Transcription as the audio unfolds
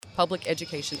public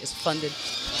education is funded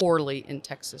poorly in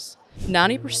Texas.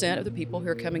 90% of the people who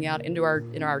are coming out into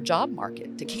our job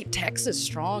market to keep Texas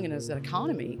strong and as an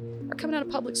economy are coming out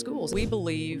of public schools. We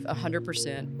believe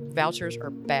 100% vouchers are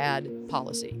bad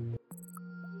policy.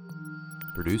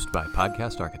 Produced by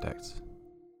Podcast Architects.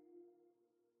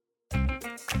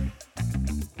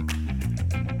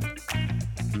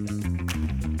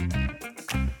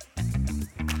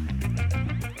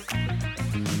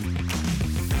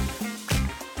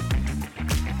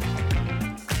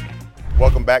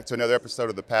 Welcome back to another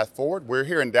episode of The Path Forward. We're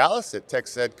here in Dallas at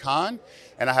TexEdCon,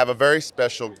 and I have a very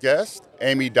special guest,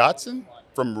 Amy Dotson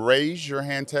from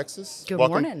RYHT, Texas. Good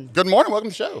Welcome. morning. Good morning. Welcome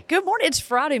to the show. Good morning. It's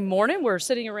Friday morning. We're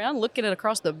sitting around looking at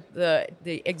across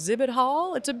the exhibit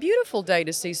hall. It's a beautiful day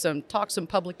to see some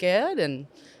public ed and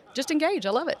just engage.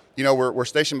 I love it. You know, we're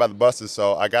stationed by the buses,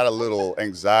 so I got a little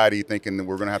anxiety thinking that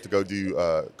we're going to have to go do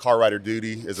car rider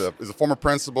duty. As a former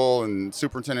principal and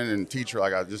superintendent and teacher,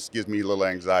 it just gives me a little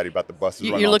anxiety about the buses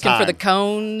running You're on looking time. for the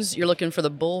cones. You're looking for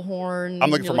the bullhorn. I'm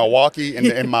looking for my walkie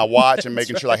and my watch and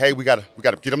making sure, like, hey, we got to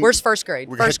get them. Where's first grade?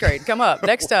 First grade, come up.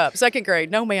 Next up, second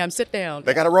grade. No, ma'am, sit down.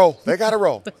 They got to roll.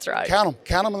 That's right. Count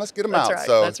them, and let's get them That's out. right.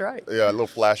 So, That's right. Yeah, a little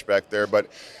flashback there. But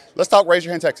let's talk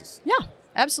RYHT, Texas. Yeah,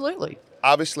 absolutely.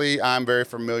 Obviously, I'm very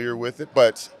familiar with it,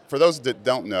 but for those that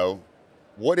don't know,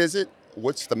 what is it?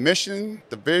 What's the mission,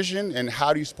 the vision, and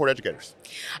how do you support educators?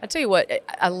 I tell you what,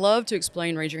 I love to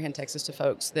explain RYHT Texas to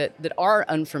folks that are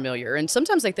unfamiliar. And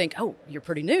sometimes they think, oh, you're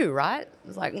pretty new, right?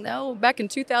 It's like, no, back in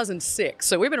 2006.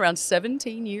 So we've been around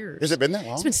 17 years. Has it been that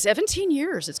long? It's been 17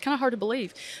 years. It's kind of hard to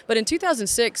believe. But in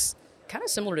 2006, kind of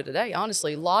similar to today,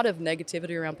 honestly, a lot of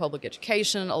negativity around public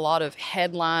education, a lot of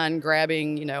headline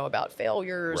grabbing, about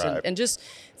failures Right. and just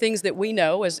things that we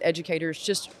know as educators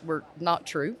just were not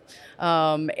true.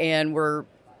 And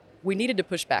we needed to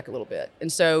push back a little bit. And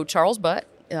so Charles Butt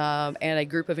and a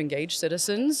group of engaged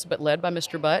citizens, but led by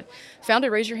Mr. Butt,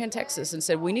 founded RYHT Texas and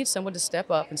said, we need someone to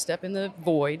step up and step in the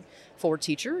void for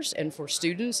teachers and for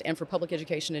students and for public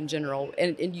education in general.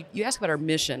 And you ask about our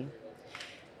mission.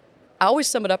 I always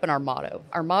sum it up in our motto.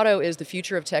 Our motto is the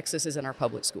future of Texas is in our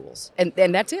public schools. And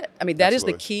that's it. I mean, that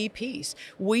Absolutely. is the key piece.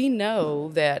 We know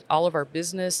that all of our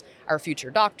business, our future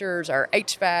doctors, our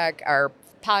HVAC, our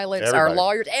pilots, our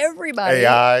lawyers, everybody.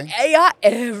 AI,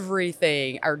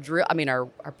 everything. Our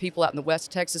people out in the West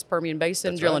Texas Permian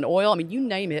Basin, drilling oil. I mean, you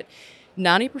name it.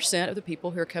 90% of the people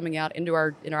who are coming out into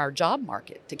our job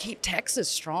market to keep Texas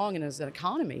strong and as an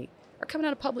economy are coming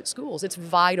out of public schools. It's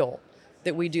vital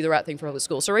that we do the right thing for public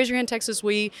schools. So RYHT Texas,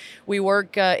 we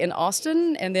work in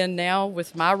Austin, and then now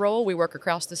with my role, we work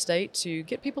across the state to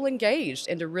get people engaged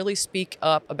and to really speak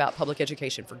up about public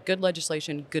education for good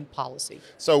legislation, good policy.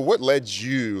 So what led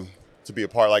you to be a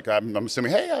part? Like, I'm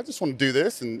assuming, hey, I just want to do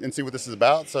this and see what this is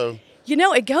about. So.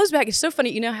 It goes back. It's so funny.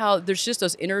 You know how there's just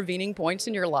those intervening points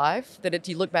in your life that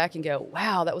you look back and go,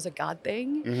 wow, that was a God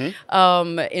thing.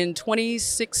 Mm-hmm. In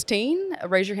 2016,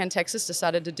 RYHT Texas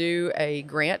decided to do a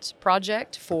grant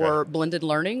project for blended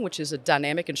learning, which is a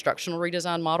dynamic instructional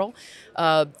redesign model.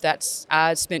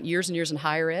 I spent years and years in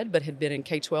higher ed, but had been in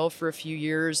K-12 for a few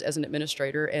years as an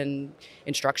administrator and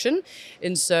instruction.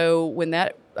 And so when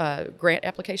that grant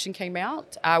application came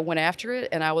out, I went after it,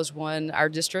 and our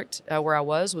district where I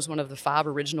was one of the 5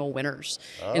 original winners.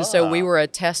 And so we were a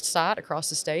test site across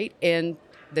the state, and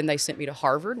then they sent me to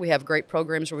Harvard. We have great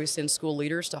programs where we send school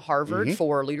leaders to Harvard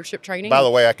for leadership training. By the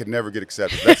way, I could never get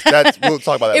accepted. We'll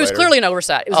talk about that It was later. clearly an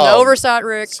oversight. It was an oversight,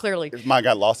 Rick, clearly. Mine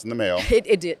got lost in the mail.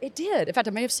 It did. In fact,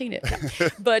 I may have seen it.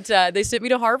 But they sent me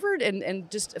to Harvard, and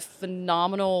just a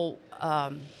phenomenal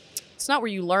it's not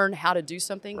where you learn how to do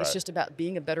something. Right. It's just about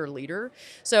being a better leader.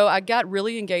 So I got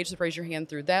really engaged with RYHT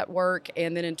through that work.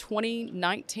 And then in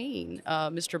 2019,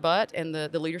 Mr. Butt and the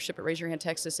leadership at RYHT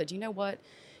Texas said, you know what?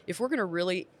 If we're going to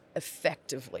really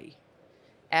effectively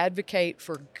advocate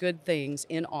for good things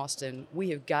in Austin, we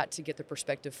have got to get the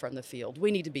perspective from the field.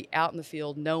 We need to be out in the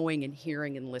field knowing and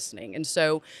hearing and listening. And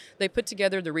so they put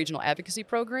together the regional advocacy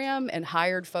program and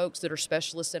hired folks that are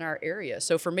specialists in our area.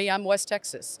 So for me, I'm West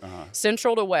Texas,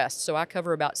 central to west. So I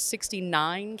cover about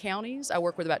 69 counties. I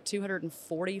work with about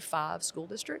 245 school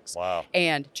districts. Wow.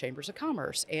 And chambers of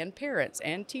commerce and parents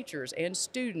and teachers and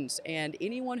students and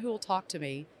anyone who will talk to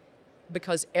me,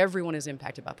 because everyone is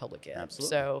impacted by public ed. Absolutely.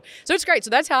 So it's great. So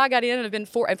that's how I got in, and I've been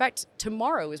in fact,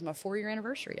 tomorrow is my 4-year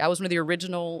anniversary. I was one of the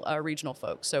original regional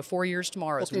folks. So 4 years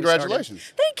tomorrow. Well, is when we started.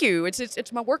 congratulations. Thank you.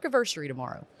 It's my work anniversary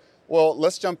tomorrow. Well,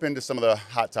 let's jump into some of the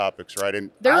hot topics, right?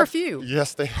 And there are a few.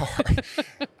 Yes, they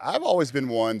are. I've always been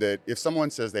one that if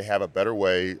someone says they have a better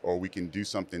way or we can do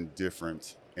something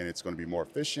different and it's going to be more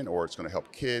efficient or it's going to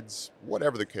help kids,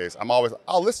 whatever the case,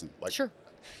 I'll listen. Sure.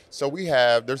 So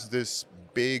there's this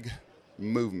big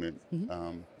movement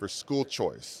for school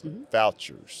choice,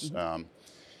 vouchers.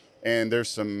 And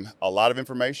there's a lot of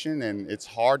information, and it's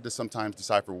hard to sometimes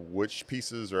decipher which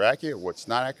pieces are accurate, what's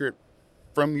not accurate.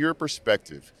 From your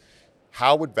perspective,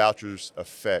 how would vouchers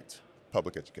affect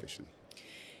public education?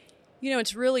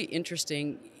 It's really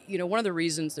interesting. One of the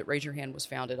reasons that Raise Your Hand was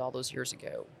founded all those years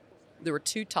ago, there were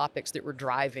two topics that were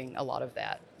driving a lot of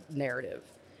that narrative.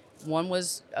 One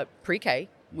was pre-K.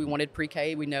 We wanted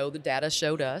pre-K. We know the data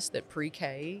showed us that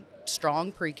pre-K,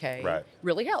 strong pre-K,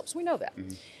 really helps. We know that.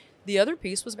 The other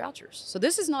piece was vouchers. So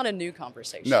this is not a new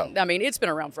conversation. No. I mean, it's been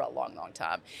around for a long, long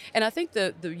time. And I think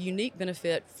the unique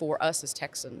benefit for us as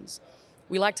Texans,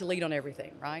 we like to lead on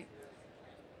everything, right?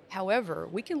 However,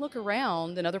 we can look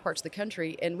around in other parts of the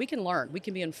country and we can learn, we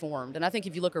can be informed. And I think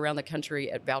if you look around the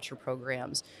country at voucher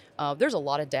programs, there's a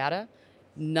lot of data.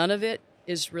 None of it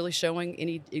is really showing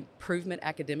any improvement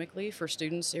academically for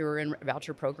students who are in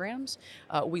voucher programs.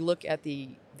 We look at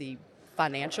the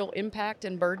financial impact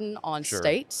and burden on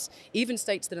states, even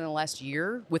states that in the last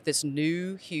year, with this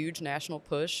new huge national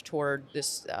push toward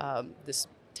this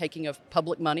taking of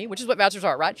public money, which is what vouchers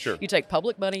are, right? Sure. You take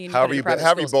public money and however you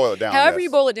boil it down. However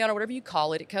you boil it down or whatever you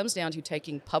call it, it comes down to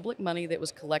taking public money that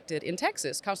was collected in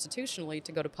Texas constitutionally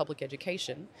to go to public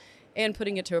education and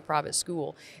putting it to a private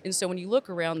school. And so when you look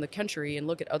around the country and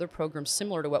look at other programs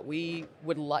similar to what we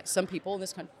would like, some people in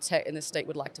this state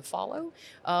would like to follow,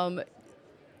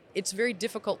 it's very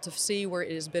difficult to see where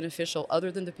it is beneficial other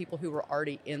than the people who were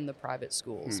already in the private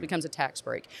schools. It becomes a tax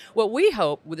break. What we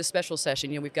hope with a special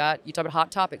session, you talk about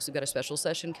hot topics, we've got a special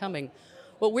session coming.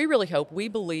 What we really hope, we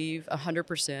believe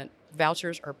 100%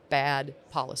 vouchers are bad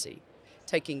policy.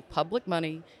 Taking public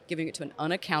money, giving it to an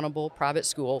unaccountable private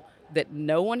school that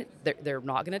they're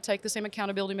not going to take the same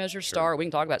accountability measures, STAR. We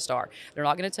can talk about STAR. They're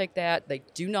not going to take that. They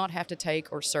do not have to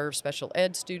take or serve special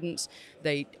ed students.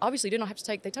 They obviously do not have to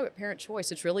take, they talk about parent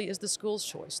choice. It really is the school's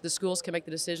choice. The schools can make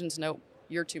the decisions, no,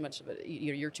 you're too much of it,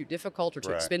 you're too difficult or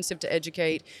too expensive to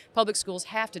educate. Public schools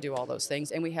have to do all those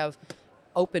things. And we have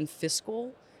open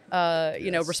fiscal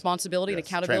responsibility and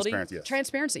accountability.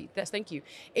 Transparency. Thank you.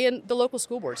 And the local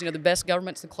school boards, the best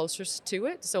government's the closest to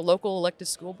it. So local elected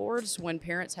school boards, when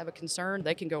parents have a concern,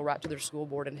 they can go right to their school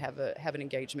board and have an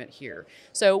engagement here.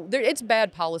 So it's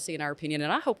bad policy in our opinion,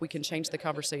 and I hope we can change the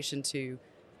conversation to,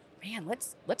 man,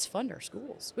 let's fund our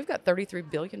schools. We've got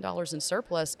 $33 billion in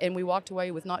surplus, and we walked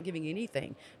away with not giving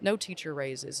anything. No teacher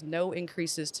raises, no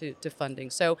increases to funding.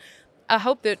 So I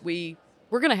hope that we're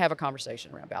going to have a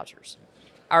conversation around vouchers.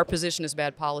 Our position is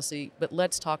bad policy, but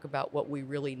let's talk about what we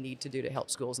really need to do to help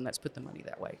schools, and that's put the money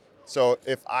that way. So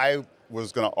if I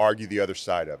was going to argue the other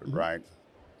side of it, right,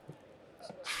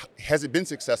 has it been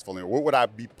successful? What would I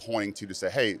be pointing to say,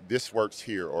 hey, this works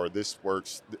here, or this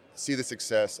works, see the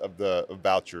success of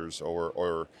vouchers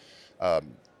or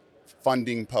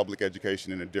funding public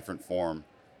education in a different form?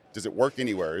 Does it work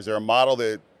anywhere? Is there a model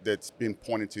that's been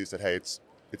pointed to that, hey, it's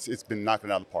been knocking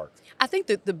it out of the park? I think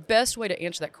that the best way to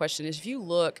answer that question is if you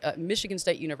look at Michigan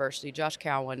State University, Josh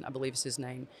Cowan, I believe is his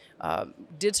name,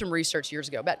 did some research years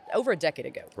ago, about over a decade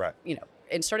ago,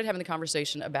 and started having the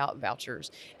conversation about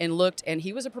vouchers and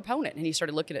he was a proponent, and he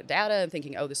started looking at data and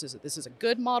thinking, oh, this is a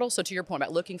good model. So to your point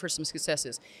about looking for some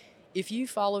successes, if you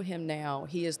follow him now,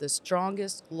 he is the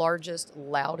strongest, largest,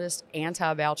 loudest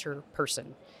anti-voucher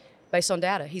person. Based on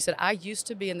data. He said, I used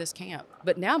to be in this camp,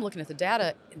 but now I'm looking at the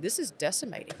data. This is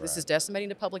decimating. This is decimating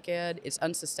to public ed. It's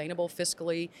unsustainable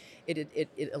fiscally.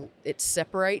 It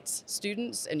separates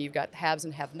students, and you've got haves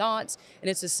and have-nots, and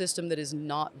it's a system that is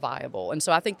not viable. And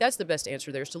so I think that's the best answer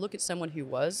there, is to look at someone who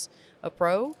was a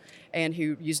pro and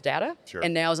who used data,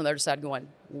 and now is on the other side going,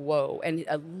 whoa, and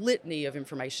a litany of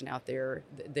information out there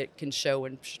that can show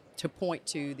and to point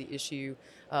to the issue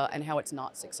and how it's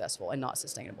not successful and not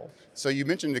sustainable. So you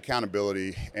mentioned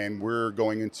accountability, and we're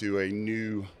going into a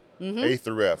new A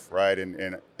through F, right?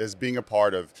 And as being a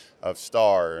part of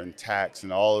STAR and TAX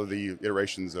and all of the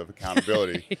iterations of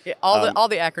accountability, all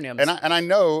the acronyms. And I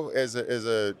know as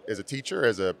a teacher,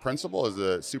 as a principal, as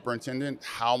a superintendent,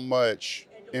 how much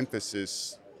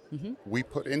emphasis we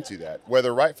put into that,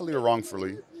 whether right-fully or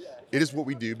wrongfully. It is what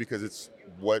we do because it's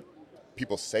what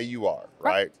people say you are,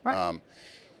 right?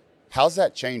 How's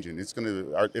that changing? It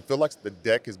feels like the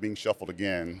deck is being shuffled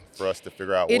again for us to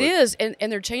figure out. It is, and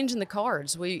they're changing the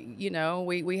cards. We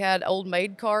had old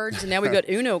maid cards, and now we got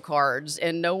Uno cards,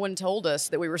 and no one told us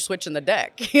that we were switching the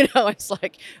deck. It's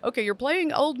like, okay, you're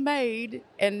playing old maid,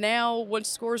 and now once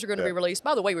scores are going to be released.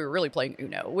 By the way, we were really playing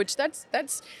Uno, which it's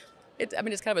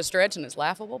kind of a stretch and it's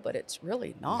laughable, but it's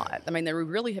really not. I mean, they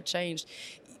really have changed.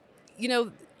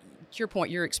 To your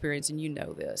point, your experience, and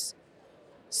this.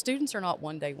 Students are not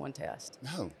one day, one test.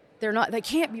 No. They're not. They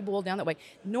can't be boiled down that way.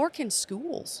 Nor can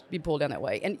schools be boiled down that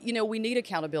way. And we need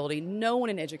accountability. No one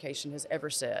in education has ever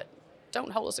said,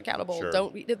 "Don't hold us accountable." Sure.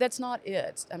 Don't. That's not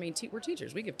it. I mean, we're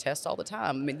teachers. We give tests all the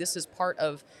time. I mean, this is part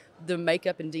of the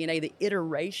makeup and DNA. The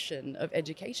iteration of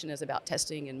education is about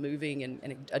testing and moving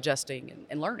and adjusting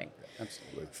and learning.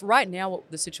 Absolutely. For right now,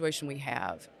 the situation we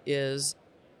have is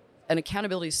an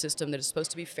accountability system that is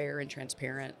supposed to be fair and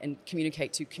transparent and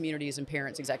communicate to communities and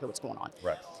parents exactly what's going on.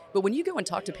 Right. But when you go and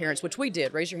talk to parents, which we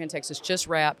did, Raise Your Hand Texas just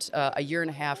wrapped a 1.5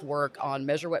 year work on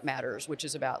Measure What Matters, which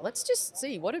is about, let's just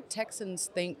see, what do Texans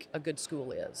think a good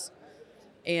school is?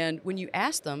 And when you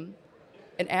ask them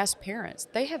and ask parents,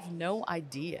 they have no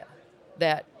idea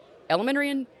that elementary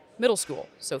and middle school,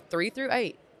 so 3 through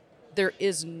 8, there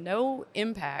is no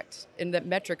impact in that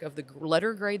metric of the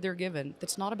letter grade they're given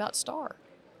that's not about STAR.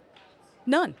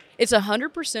 None. It's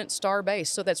 100% STAR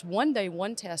based. So that's one day,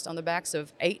 one test on the backs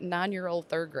of 8 and 9-year-old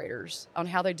third graders on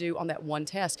how they do on that one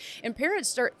test. And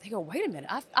parents they go, wait a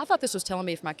minute, I thought this was telling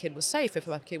me if my kid was safe, if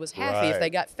my kid was happy, if they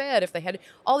got fed, if they had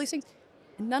all these things.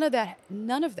 None of that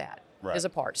Right. is a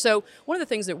part. So one of the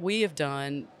things that we have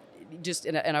done,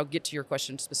 and I'll get to your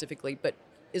question specifically, but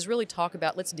is really talk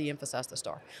about, let's de-emphasize the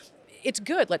STAR. It's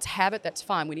good. Let's have it. That's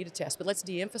fine. We need a test, but let's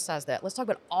de-emphasize that. Let's talk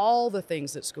about all the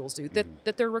things that schools do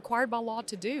that they're required by law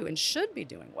to do and should be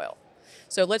doing well.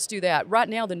 So let's do that. Right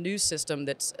now, the new system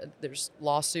there's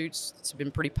lawsuits. It's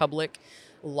been pretty public.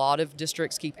 A lot of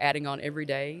districts keep adding on every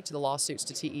day to the lawsuits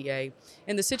to TEA.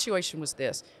 And the situation was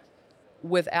this: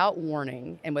 without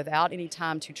warning and without any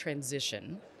time to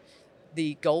transition,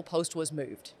 the goalpost was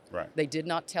moved. Right. They did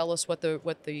not tell us what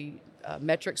the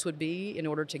metrics would be in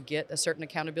order to get a certain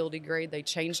accountability grade. They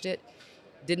changed it.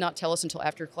 Did not tell us until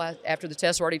after the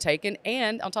tests were already taken.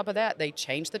 And on top of that, they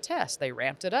changed the test. They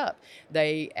ramped it up.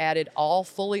 They added all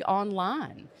fully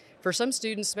online. For some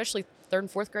students, especially 3rd and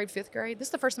 4th grade, 5th grade, this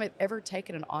is the first time they've ever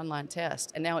taken an online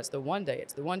test. And now it's the one day,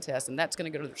 it's the one test, and that's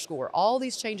going to go to their score. All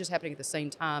these changes happening at the same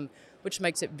time, which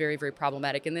makes it very, very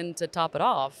problematic. And then to top it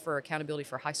off, for accountability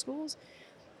for high schools,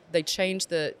 they changed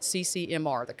the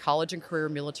CCMR, the College and Career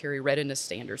Military Readiness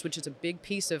Standards, which is a big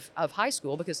piece of high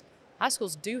school, because high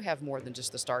schools do have more than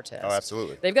just the STAR test. Oh,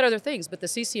 absolutely. They've got other things, but the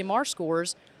CCMR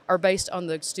scores are based on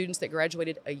the students that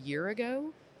graduated a year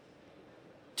ago.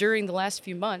 During the last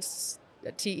few months,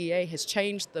 TEA has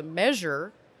changed the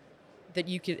measure that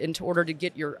you can, in order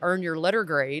to earn your letter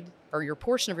grade or your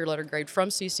portion of your letter grade from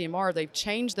CCMR. They've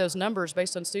changed those numbers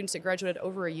based on students that graduated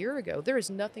over a year ago. There is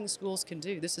nothing schools can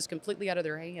do. This is completely out of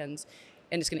their hands,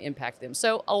 and it's going to impact them.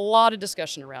 So a lot of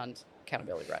discussion around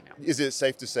accountability right now. Is it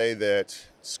safe to say that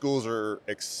schools are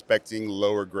expecting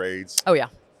lower grades? Oh, yeah.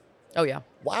 Oh, yeah.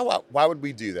 Why would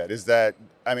we do that? Is that,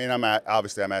 I mean, I'm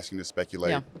asking to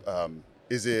speculate. Yeah.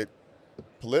 Is it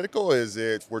political? Is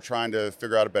it we're trying to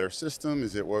figure out a better system?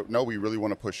 Is it, no, we really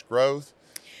want to push growth?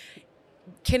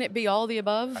 Can it be all the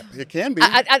above? It can be.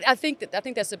 I think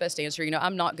that's the best answer.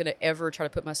 I'm not going to ever try to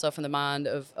put myself in the mind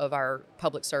of our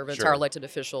public servants, Sure. our elected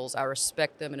officials. I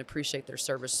respect them and appreciate their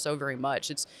service so very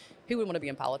much. Who would want to be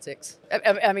in politics?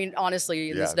 I mean,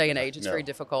 honestly, in this day and age, it's very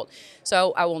difficult.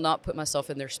 So I will not put myself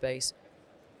in their space.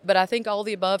 But I think all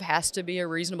the above has to be a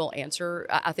reasonable answer.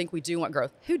 I think we do want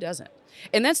growth. Who doesn't?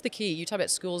 And that's the key. You talk about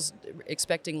schools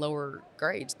expecting lower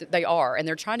grades. They are, and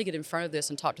they're trying to get in front of this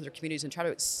and talk to their communities and try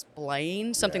to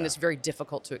explain something that's very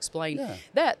difficult to explain,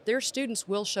 that their students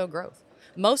will show growth.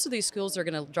 Most of these schools are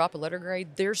going to drop a letter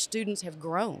grade. Their students have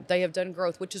grown. They have done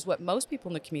growth, which is what most people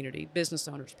in the community, business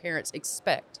owners, parents,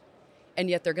 expect. And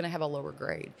yet they're going to have a lower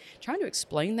grade. Trying to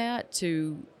explain that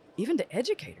to even to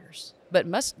educators, but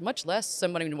much less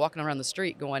somebody walking around the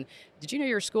street going, did you know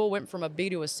your school went from a B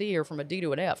to a C or from a D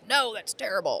to an F? No, that's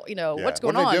terrible. What's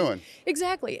going on? What are they doing?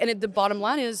 Exactly. And the bottom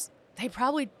line is they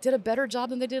probably did a better job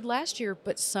than they did last year,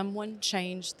 but someone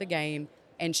changed the game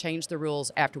and changed the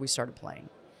rules after we started playing.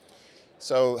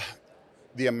 So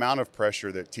the amount of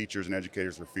pressure that teachers and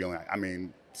educators are feeling, I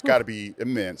mean, it's got to be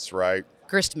immense, right?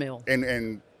 Grist mill.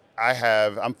 And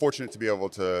I'm fortunate to be able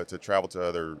to travel to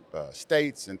other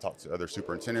states and talk to other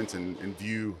superintendents and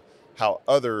view how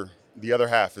the other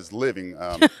half is living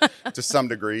to some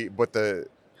degree. But the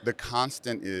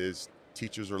constant is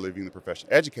teachers are leaving the profession.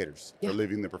 Educators are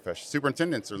leaving the profession.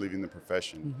 Superintendents are leaving the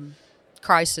profession. Mm-hmm.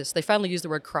 Crisis. They finally used the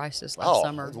word crisis last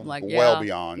summer. Well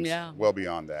beyond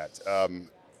that.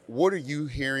 What are you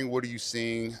hearing? What are you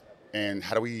seeing? And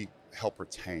how do we help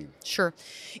retain? Sure.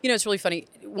 It's really funny.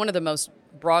 One of the most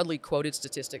broadly quoted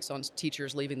statistics on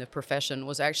teachers leaving the profession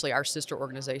was actually our sister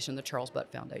organization, the Charles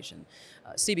Butt Foundation.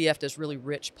 CBF does really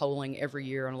rich polling every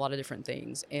year on a lot of different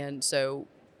things. And so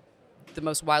the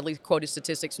most widely quoted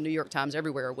statistics in New York Times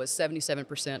everywhere was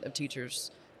 77% of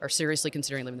teachers are seriously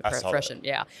considering leaving the profession.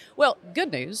 Yeah. Well,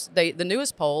 good news. The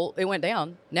newest poll, it went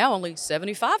down. Now only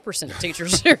 75% of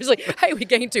teachers seriously, hey, we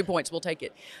gained 2 points. We'll take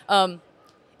it.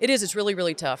 It is. It's really,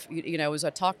 really tough. You know, as I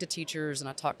talk to teachers and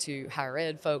I talk to higher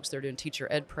ed folks, they're doing teacher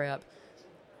ed prep.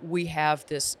 We have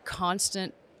this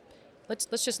constant. Let's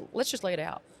just lay it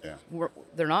out. Yeah.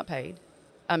 They're not paid.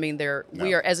 I mean,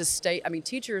 we are as a state. I mean,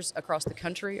 teachers across the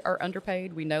country are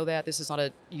underpaid. We know that. This is not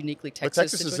a uniquely Texas. But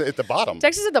Texas situation. is at the bottom.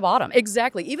 Texas is at the bottom,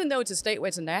 exactly. Even though it's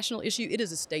it's a national issue, it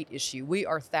is a state issue. We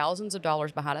are thousands of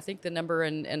dollars behind. I think the number,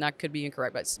 and I could be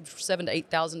incorrect, but it's $7,000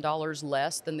 to $8,000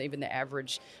 less than even the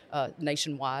average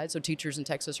nationwide. So teachers in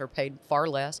Texas are paid far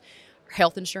less.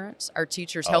 Health insurance, our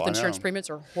teachers' health insurance premiums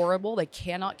are horrible. They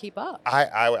cannot keep up.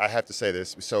 I have to say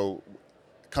this. So,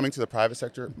 coming to the private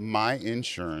sector, my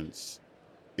insurance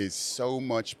is so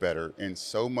much better and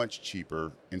so much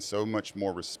cheaper and so much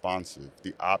more responsive.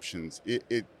 The options,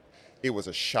 it was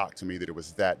a shock to me that it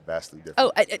was that vastly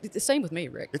different. Oh, the same with me,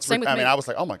 Rick. Same with me. I mean, I was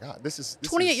like, oh my God, this is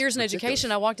 28 years in ridiculous.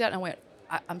 education. I walked out and I went,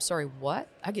 I'm sorry, what?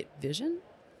 I get vision?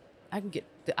 I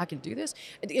can do this.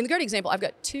 In the great example, I've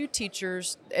got two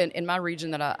teachers in my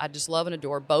region that I just love and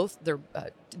adore. Both, they're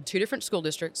two different school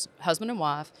districts, husband and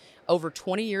wife, over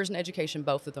 20 years in education,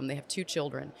 both of them. They have two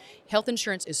children. Health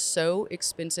insurance is so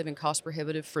expensive and cost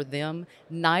prohibitive for them.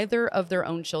 Neither of their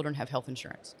own children have health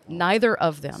insurance. Neither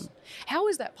of them. How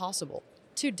is that possible?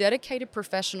 Two dedicated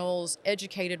professionals,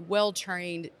 educated,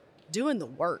 well-trained, doing the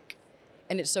work,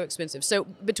 and it's so expensive. So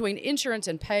between insurance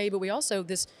and pay, but we also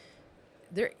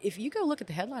if you go look at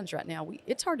the headlines right now,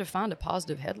 it's hard to find a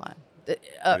positive headline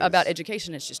about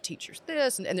education. It's just teachers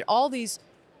this, and there are all these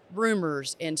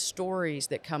rumors and stories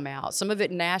that come out, some of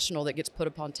it national that gets put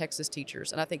upon Texas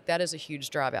teachers. And I think that is a huge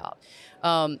drive out.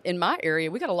 In my area,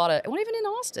 we got a lot of, well, even in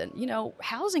Austin,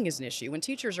 housing is an issue. When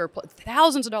teachers are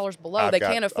thousands of dollars below, they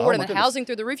can't afford, and then housing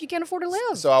through the roof, you can't afford to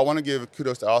live. So I want to give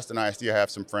kudos to Austin ISD. I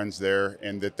have some friends there,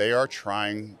 and that they are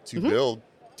trying to build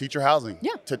teacher housing,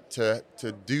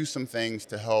 to do some things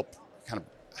to help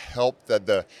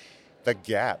the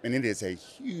gap, and it is a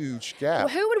huge gap. Well,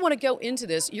 who would want to go into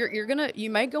this? You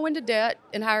may go into debt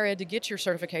in higher ed to get your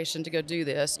certification to go do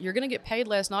this. You're gonna get paid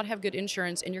less, not have good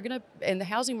insurance, and and the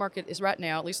housing market is right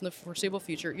now, at least in the foreseeable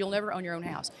future, you'll never own your own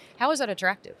house. How is that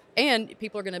attractive? And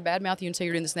people are gonna badmouth you and say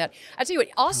you're doing this and that. I tell you what,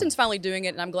 Austin's finally doing it,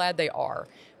 and I'm glad they are.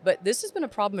 But this has been a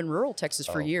problem in rural Texas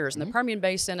for years. In the Permian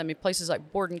Basin, I mean, places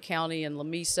like Borden County and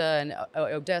Lamesa and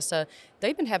Odessa,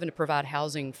 they've been having to provide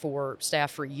housing for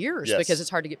staff for years because it's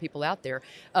hard to get people out there.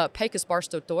 Pecos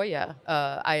Barstow Toya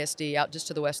ISD, out just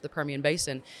to the west of the Permian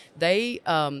Basin, they,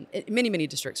 many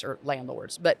districts are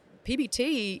landlords, but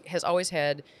PBT has always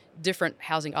had different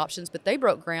housing options, but they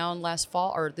broke ground last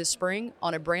fall or this spring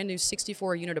on a brand new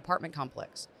 64-unit apartment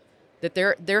complex that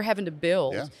they're having to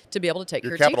build to be able to take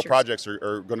care of teachers. Your capital projects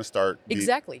are going to start.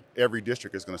 Exactly. Every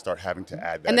district is going to start having to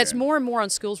add that. And that's more and more on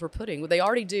schools we're putting. They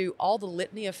already do all the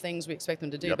litany of things we expect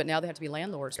them to do, but now they have to be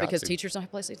landlords because teachers don't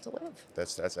have places to live.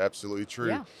 That's absolutely true.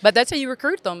 Yeah, but that's how you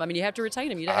recruit them. I mean, you have to retain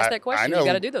them. You ask that question. You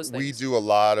got to do those things. We do a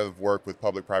lot of work with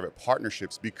public-private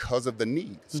partnerships because of the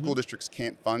need. School districts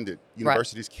can't fund it.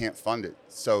 Universities can't fund it.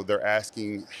 So they're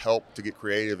asking help to get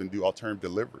creative and do alternative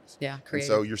deliveries. Yeah,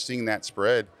 creative. And so you're seeing that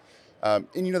spread. And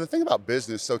the thing about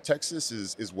business, so Texas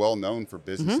is well known for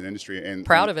business and industry, and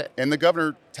proud of it. And the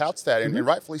governor touts that, and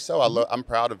rightfully so. I'm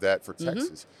proud of that for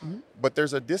Texas. But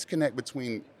there's a disconnect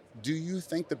between, do you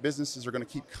think the businesses are going to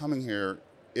keep coming here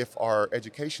if our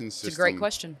education system? It's a great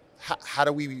question. How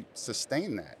do we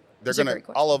sustain that? They're going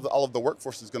to all of the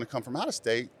workforce is going to come from out of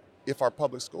state if our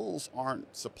public schools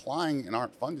aren't supplying and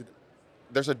aren't funded.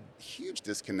 There's a huge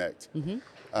disconnect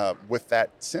with that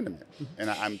sentiment,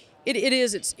 and It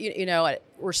is. It's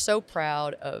we're so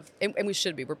proud of, and we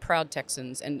should be. We're proud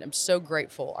Texans, and I'm so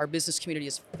grateful. Our business community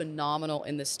is phenomenal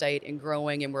in this state and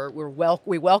growing, and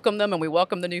we welcome them, and we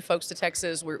welcome the new folks to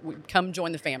Texas. We come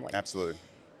join the family. Absolutely.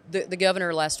 The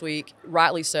governor last week,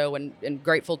 rightly so, and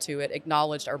grateful to it,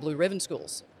 acknowledged our Blue Ribbon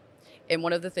schools, and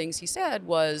one of the things he said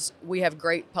was, we have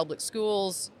great public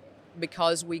schools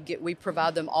because we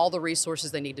provide them all the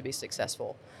resources they need to be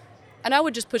successful. And I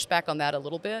would just push back on that a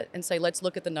little bit and say, let's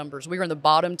look at the numbers. We are in the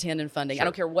bottom 10 in funding. Sure. I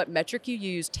don't care what metric you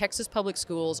use. Texas public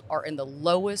schools are in the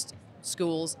lowest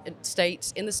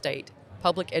states in the state.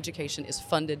 Public education is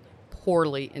funded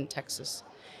poorly in Texas.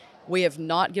 We have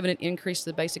not given an increase to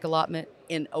the basic allotment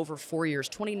in over 4 years.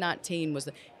 2019 was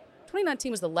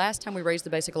 2019 was the last time we raised the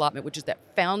basic allotment, which is that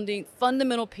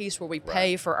fundamental piece where we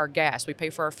pay for our gas, we pay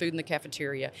for our food in the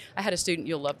cafeteria. I had a student,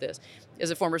 you'll love this,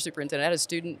 as a former superintendent, I had a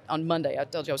student on Monday. I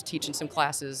told you I was teaching some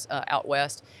classes out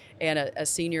west, and a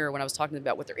senior, when I was talking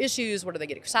about what their issues, what do they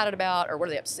get excited about, or what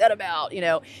are they upset about,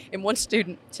 and one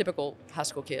student, typical high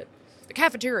school kid, the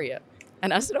cafeteria.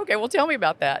 And I said, okay, well, tell me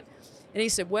about that. And he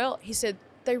said,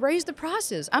 they raised the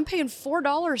prices. I'm paying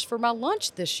 $4 for my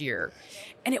lunch this year.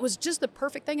 And it was just the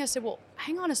perfect thing. I said, well,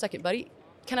 hang on a second, buddy.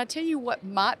 Can I tell you what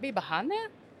might be behind that?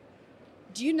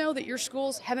 Do you know that your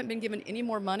schools haven't been given any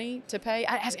more money to pay?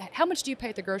 I asked, how much do you pay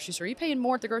at the grocery store? Are you paying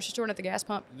more at the grocery store and at the gas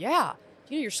pump? Yeah.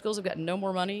 Do you know your schools have got no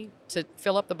more money to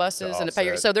fill up the buses and to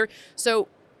pay so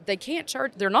they can't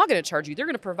charge, they're not going to charge you. They're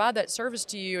going to provide that service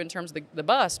to you in terms of the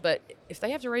bus, but if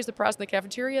they have to raise the price in the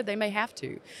cafeteria, they may have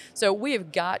to. So we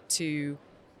have got to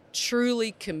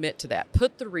truly commit to that.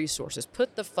 Put the resources,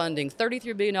 put the funding.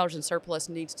 $33 billion in surplus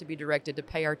needs to be directed to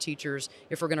pay our teachers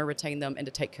if we're going to retain them and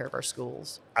to take care of our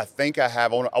schools. I think I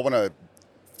want to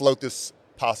float this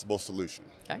possible solution,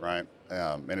 right?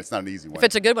 And it's not an easy one. If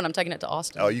it's a good one, I'm taking it to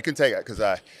Austin. Oh, you can take it, because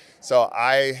I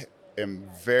am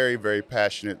very, very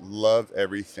passionate, love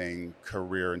everything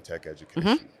career and tech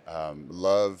education.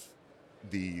 Love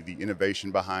the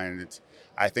innovation behind it.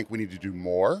 I think we need to do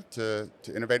more to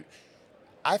innovate.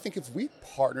 I think if we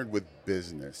partnered with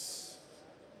business,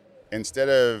 instead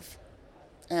of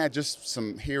just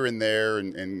some here and there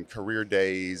and career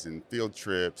days and field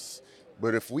trips,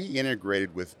 but if we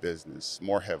integrated with business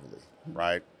more heavily,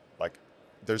 right? Like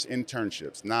there's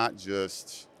internships, not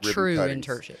just ribbon true cuttings.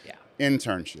 Internship, yeah.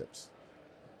 Internships.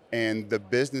 And the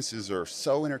businesses are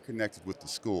so interconnected with the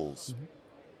schools.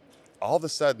 All of a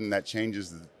sudden that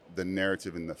changes the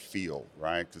narrative in the field,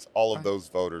 right? Because all of those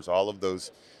voters, all of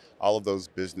those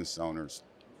business owners,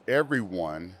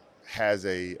 everyone has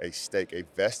a stake, a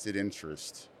vested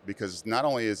interest, because not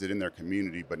only is it in their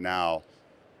community, but now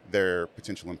they're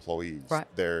potential employees. Right.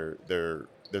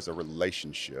 There's a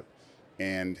relationship.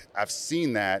 And I've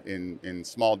seen that in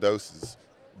small doses,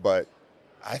 but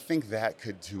I think that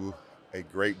could do a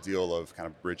great deal of kind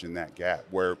of bridging that gap,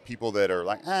 where people that are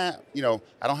like, I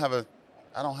don't have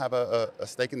a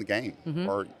stake in the game,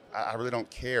 or I really don't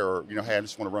care, or hey, I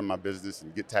just want to run my business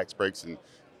and get tax breaks, and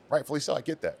rightfully so, I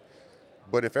get that.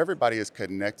 But if everybody is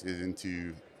connected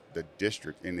into the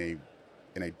district in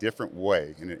a different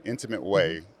way, in an intimate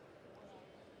way,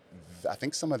 I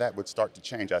think some of that would start to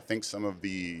change. I think some of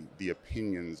the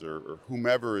opinions or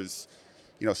whomever is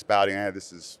spouting,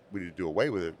 we need to do away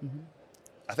with it.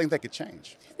 I think that could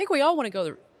change. I think we all want to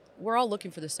go we're all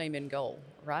looking for the same end goal,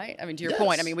 right? I mean, to your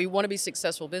point, I mean, we want to be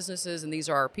successful businesses, and these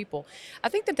are our people. I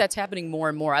think that's happening more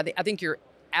and more. I think you're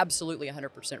absolutely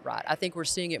 100% right. I think we're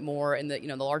seeing it more in the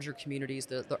the larger communities,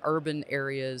 the urban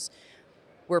areas,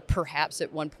 where perhaps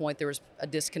at one point there was a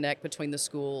disconnect between the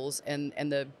schools and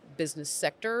the business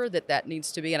sector that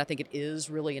needs to be, and I think it is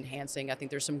really enhancing. I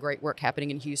think there's some great work happening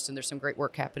in Houston. There's some great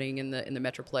work happening in the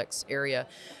Metroplex area.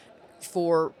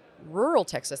 For rural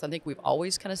Texas, I think we've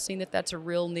always kind of seen that that's a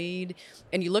real need.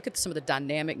 And you look at some of the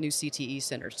dynamic new CTE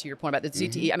centers, to your point about the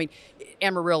CTE, I mean,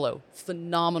 Amarillo,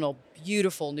 phenomenal,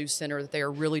 beautiful new center that they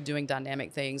are really doing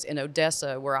dynamic things. In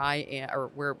Odessa, where I am,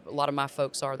 or where a lot of my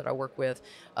folks are that I work with,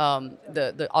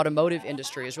 the automotive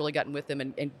industry has really gotten with them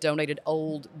and donated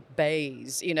old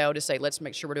bays, to say, let's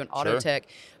make sure we're doing auto tech.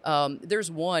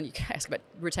 There's one, you can ask about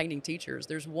retaining teachers.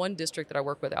 There's one district that I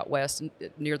work with out west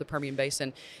near the Permian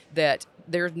Basin that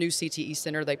their new CTE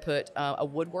center, they put a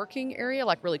woodworking area,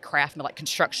 like really craftsman, like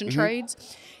construction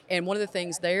trades. And one of the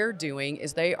things they're doing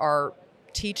is they are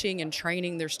teaching and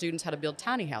training their students how to build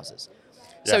tiny houses.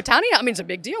 So it's a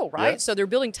big deal, right? Yeah. So they're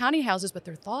building tiny houses, but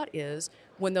their thought is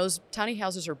when those tiny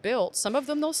houses are built, some of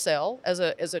them they'll sell as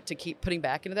a to keep putting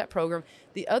back into that program.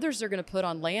 The others they're going to put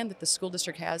on land that the school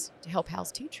district has to help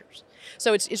house teachers.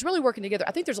 So it's really working together.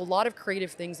 I think there's a lot of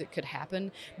creative things that could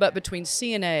happen, but between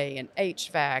CNA and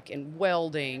HVAC and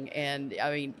welding, and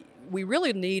I mean, we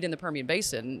really need in the Permian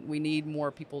Basin, we need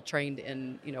more people trained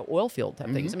in oil field type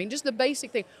things. I mean, just the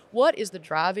basic thing. What is the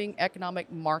driving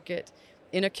economic market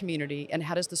in a community, and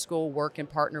how does the school work and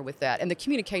partner with that? And the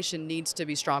communication needs to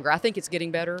be stronger. I think it's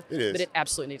getting better, but it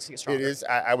absolutely needs to get stronger. It is.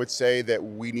 I would say that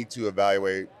we need to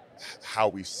evaluate how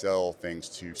we sell things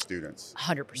to students.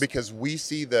 100%. Because we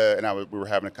see we were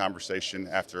having a conversation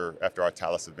after our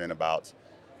Talis event about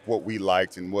what we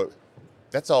liked and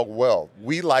that's all well.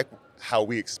 We like how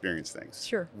we experience things.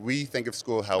 Sure. We think of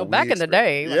school how we back in the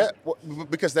day. Yeah,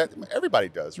 because that everybody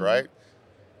does, right?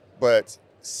 But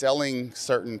selling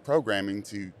certain programming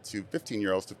to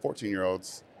 15-year-olds, to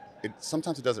 14-year-olds,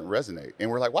 sometimes it doesn't resonate. And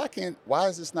we're like, why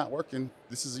is this not working?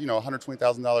 This is,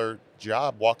 $120,000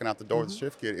 job walking out the door with a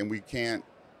certificate, and we can't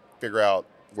figure out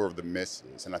where the miss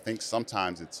is. And I think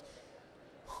sometimes it's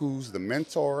who's the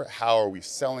mentor, how are we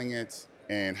selling it,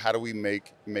 and how do we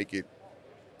make it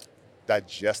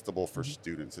digestible for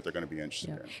students that they're going to be interested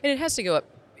in. And it has to go up,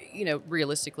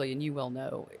 realistically, and you well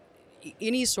know,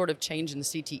 any sort of change in the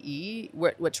CTE,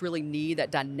 what's really need that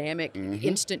dynamic,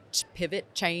 instant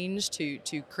pivot change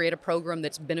to create a program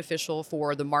that's beneficial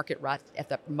for the market right at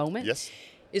that moment. Yes.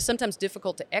 Is sometimes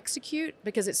difficult to execute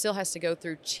because it still has to go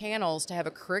through channels to have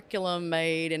a curriculum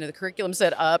made and the curriculum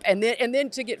set up, and then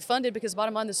to get funded, because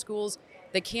bottom line, the schools,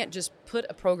 they can't just put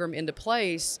a program into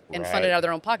place and fund it out of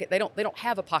their own pocket. They don't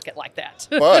have a pocket like that.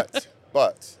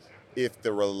 But if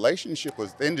the relationship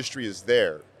with the industry is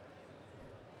there,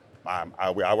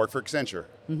 I work for Accenture.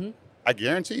 I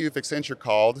guarantee you, if Accenture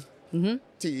called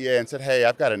TEA and said, "Hey,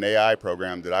 I've got an AI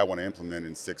program that I want to implement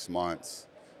in 6 months,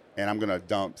 and I'm going to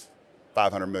dump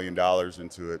 $500 million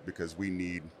into it because we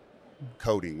need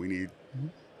coding. We need."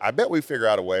 I bet we figure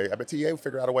out a way. I bet TEA will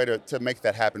figure out a way to make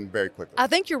that happen very quickly. I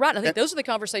think you're right. I think those are the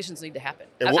conversations that need to happen.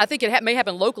 I think it may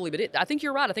happen locally, but I think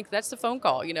you're right. I think that's the phone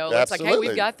call. It's like, hey,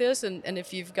 we've got this, and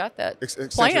if you've got that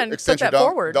plan, put that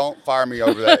forward. Don't fire me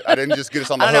over that. I didn't just get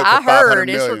us on the hook I for $500 heard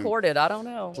million. it's recorded. I don't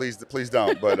know. Please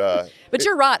don't. But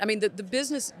you're right. I mean, the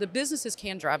businesses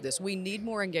can drive this. We need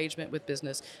more engagement with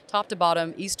business, top to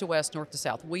bottom, east to west, north to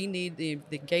south. We need the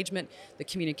engagement, the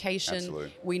communication.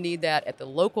 Absolutely. We need that at the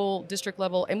local district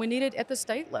level, and we need it at the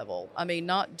state level. I mean,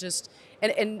 not just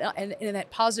and in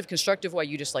that positive, constructive way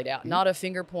you just laid out, not a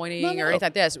finger pointing or anything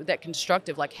like that. That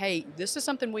constructive, like, hey, this is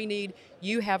something we need.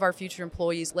 You have our future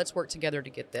employees. Let's work together to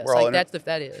get this.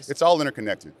 That is. It's all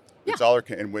interconnected. Yeah. It's all,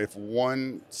 and if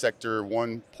one sector,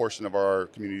 one portion of our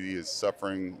community is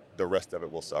suffering, the rest of it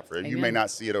will suffer. And you may not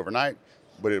see it overnight,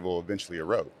 but it will eventually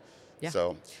erode. Yeah.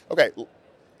 So, okay.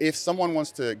 If someone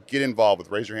wants to get involved with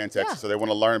Raise Your Hand Texas, so they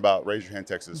want to learn about Raise Your Hand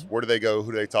Texas, where do they go?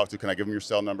 Who do they talk to? Can I give them your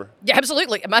cell number? Yeah,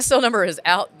 absolutely. My cell number is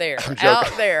out there. I'm joking.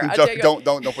 Out there. I'm joking.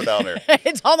 Don't put that on there.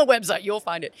 It's on the website. You'll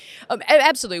find it.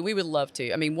 Absolutely. We would love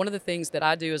to. I mean, one of the things that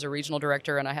I do as a regional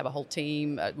director, and I have a whole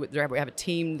team, we have a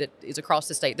team that is across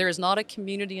the state. There is not a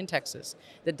community in Texas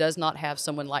that does not have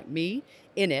someone like me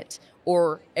in it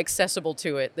or accessible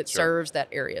to it that serves that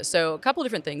area. So a couple of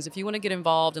different things. If you want to get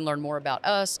involved and learn more about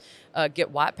us,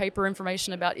 get white paper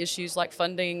information about issues like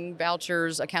funding,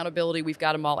 vouchers, accountability, we've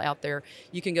got them all out there.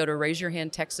 You can go to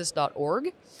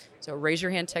raiseyourhandtexas.org. So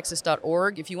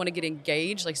raiseyourhandtexas.org. If you want to get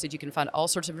engaged, like I said, you can find all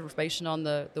sorts of information on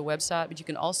the website, but you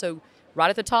can also,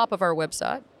 right at the top of our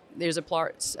website, there's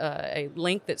a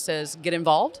link that says Get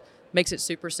Involved. Makes it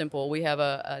super simple. We have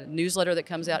a newsletter that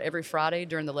comes out every Friday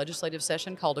during the legislative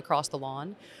session called Across the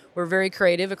Lawn. We're very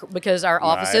creative because our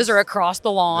offices are across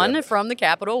the lawn from the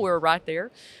Capitol. We're right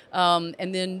there.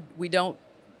 And then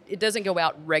it doesn't go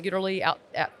out regularly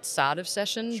outside of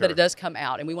session, but it does come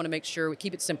out. And we want to make sure we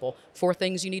keep it simple. 4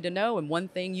 things you need to know and 1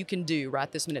 thing you can do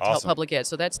right this minute to help public ed.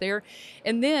 So that's there.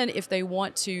 And then if they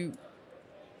want to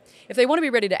be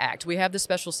ready to act, we have the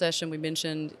special session we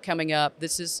mentioned coming up.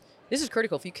 This is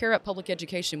critical. If you care about public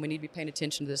education, we need to be paying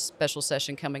attention to this special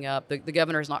session coming up. The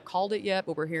governor has not called it yet,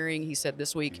 but we're hearing he said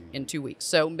this week in 2 weeks.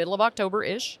 So middle of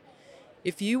October-ish.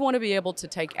 If you want to be able to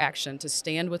take action to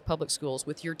stand with public schools,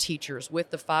 with your teachers,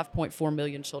 with the 5.4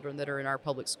 million children that are in our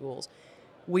public schools,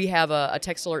 we have a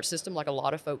text alert system like a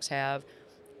lot of folks have.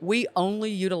 We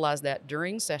only utilize that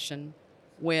during session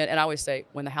and I always say,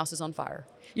 when the house is on fire.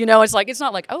 It's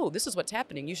not like, oh, this is what's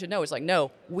happening, you should know. It's like, no,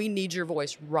 we need your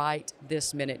voice right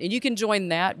this minute. And you can join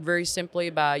that very simply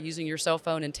by using your cell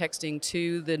phone and texting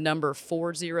to the number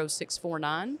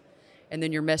 40649. And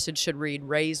then your message should read,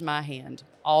 Raise My Hand,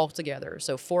 all together.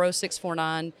 So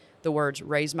 40649, the words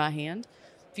Raise My Hand.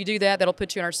 If you do that, that'll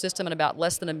put you in our system in about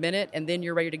less than a minute, and then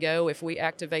you're ready to go. If we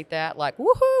activate that, like,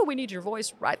 woohoo, we need your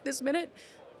voice right this minute,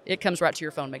 it comes right to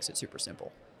your phone, makes it super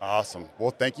simple. Awesome.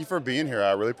 Well, thank you for being here.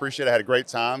 I really appreciate it. I had a great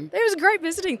time. It was great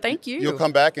visiting. Thank you. You'll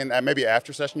come back, and maybe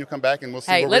after session you'll come back and we'll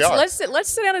see where we are. Let's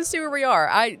sit down and see where we are.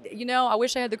 I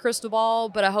wish I had the crystal ball,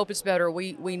 but I hope it's better.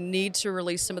 We need to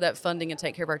release some of that funding and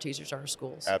take care of our teachers at our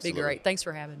schools. Absolutely. It'd be great. Thanks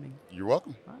for having me. You're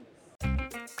welcome. All right.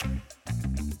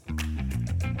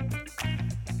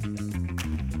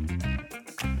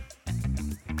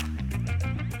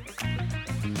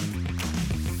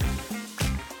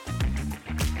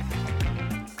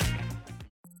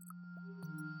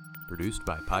 Produced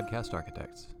by Podcast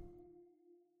Architects.